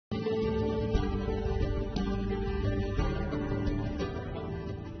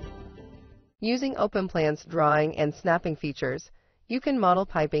Using OpenPlant's drawing and snapping features, you can model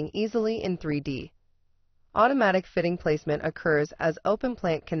piping easily in 3D. Automatic fitting placement occurs as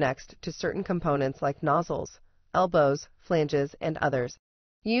OpenPlant connects to certain components like nozzles, elbows, flanges, and others.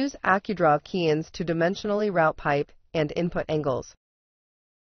 Use AccuDraw key-ins to dimensionally route pipe and input angles.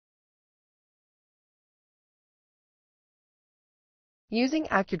 Using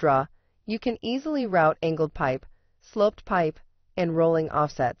AccuDraw, you can easily route angled pipe, sloped pipe, and rolling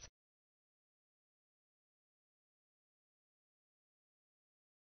offsets.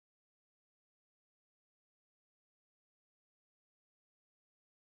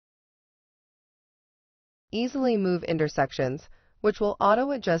 Easily move intersections, which will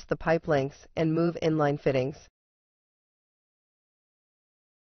auto-adjust the pipe lengths and move inline fittings.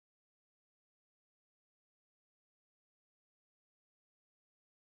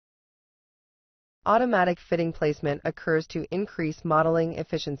 Automatic fitting placement occurs to increase modeling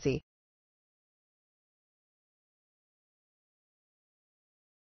efficiency.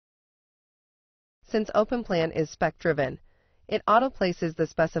 Since OpenPlant is spec-driven, it auto-places the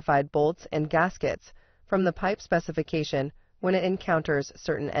specified bolts and gaskets from the pipe specification when it encounters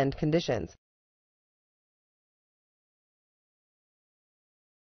certain end conditions.